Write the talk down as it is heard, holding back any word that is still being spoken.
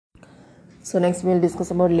So next we'll discuss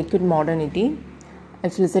about liquid modernity.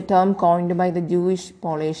 Actually, it's a term coined by the Jewish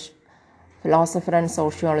Polish philosopher and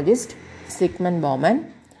sociologist Zygmunt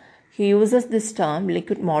Bauman. He uses this term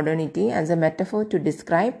liquid modernity as a metaphor to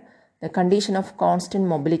describe the condition of constant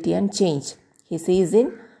mobility and change he sees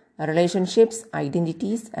in relationships,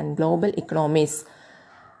 identities, and global economics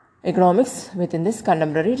within this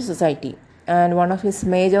contemporary society. And one of his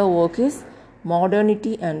major work is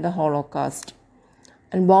Modernity and the Holocaust.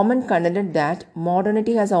 And Bauman contended that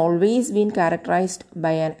modernity has always been characterized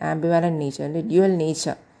by an ambivalent nature, a dual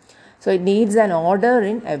nature. So it needs an order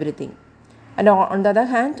in everything. And on the other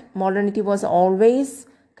hand, modernity was always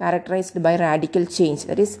characterized by radical change.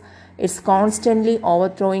 That is, it's constantly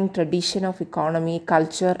overthrowing tradition of economy,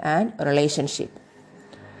 culture, and relationship.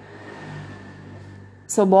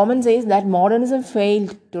 So Bauman says that modernism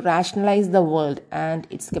failed to rationalize the world and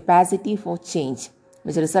its capacity for change,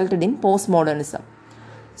 which resulted in postmodernism.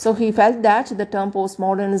 So he felt that the term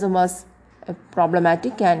postmodernism was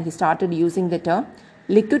problematic, and he started using the term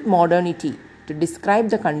liquid modernity to describe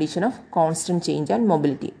the condition of constant change and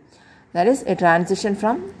mobility. That is a transition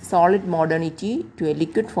from solid modernity to a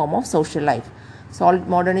liquid form of social life. Solid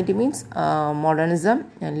modernity means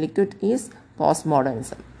modernism, and liquid is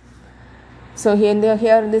postmodernism. So here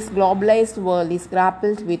this globalized world is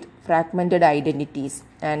grappled with fragmented identities,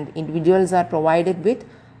 and individuals are provided with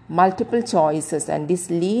multiple choices, and this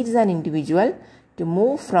leads an individual to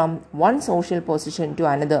move from one social position to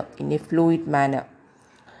another in a fluid manner.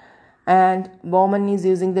 And Bauman is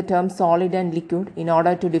using the term solid and liquid in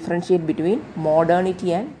order to differentiate between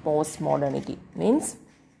modernity and postmodernity, means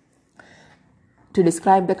to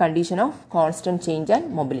describe the condition of constant change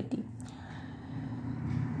and mobility.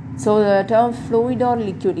 So the term fluid or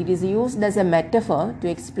liquid, it is used as a metaphor to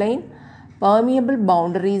explain permeable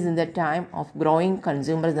boundaries in the time of growing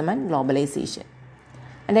consumerism and globalization.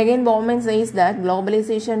 And again, Bauman says that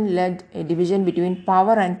globalization led a division between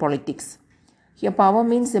power and politics. Here, power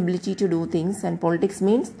means ability to do things, and politics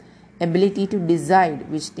means ability to decide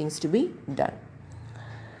which things to be done.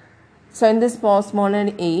 So in this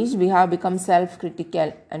postmodern age, we have become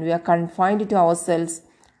self-critical, and we are confined to ourselves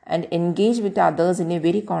and engage with others in a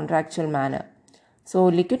very contractual manner. So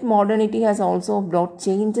liquid modernity has also brought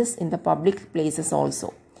changes in the public places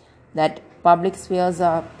also, that public spheres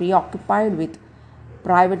are preoccupied with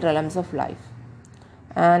private realms of life.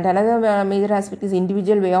 And another major aspect is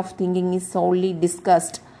individual way of thinking is solely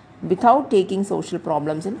discussed without taking social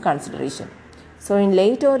problems in consideration. So in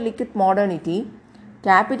later liquid modernity,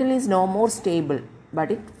 capital is no more stable,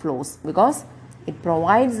 but it flows because it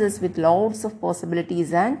provides us with loads of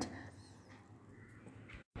possibilities, and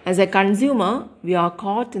as a consumer, we are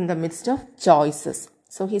caught in the midst of choices.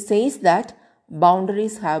 So he says that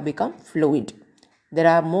boundaries have become fluid. They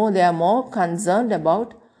are more concerned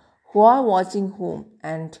about who are watching whom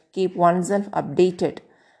and keep oneself updated,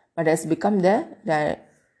 but has become their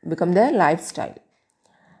lifestyle.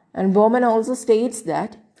 And Bauman also states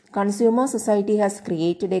that consumer society has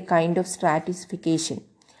created a kind of stratification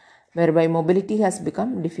whereby mobility has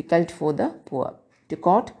become difficult for the poor. To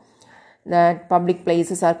quote, that public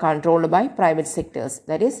places are controlled by private sectors.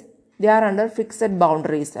 That is, they are under fixed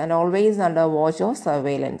boundaries and always under watch or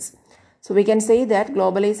surveillance. So we can say that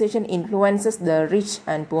globalization influences the rich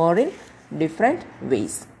and poor in different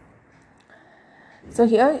ways. So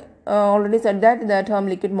here already said that the term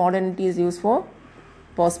liquid modernity is used for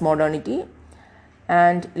postmodernity,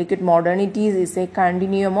 and liquid modernity is a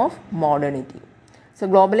continuum of modernity. So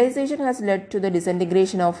globalization has led to the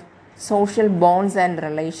disintegration of social bonds and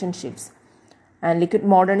relationships, and liquid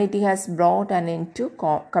modernity has brought an end to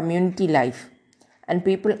community life, and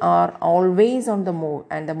people are always on the move,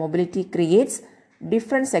 and the mobility creates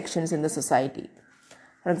different sections in the society.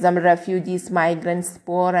 For example, refugees, migrants,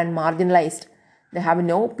 poor and marginalized, they have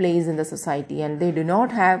no place in the society, and they do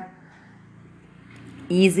not have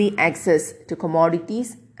easy access to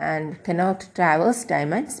commodities and cannot traverse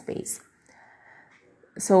time and space.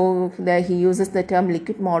 So there he uses the term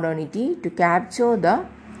liquid modernity to capture the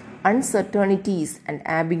uncertainties and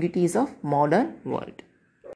ambiguities of modern world.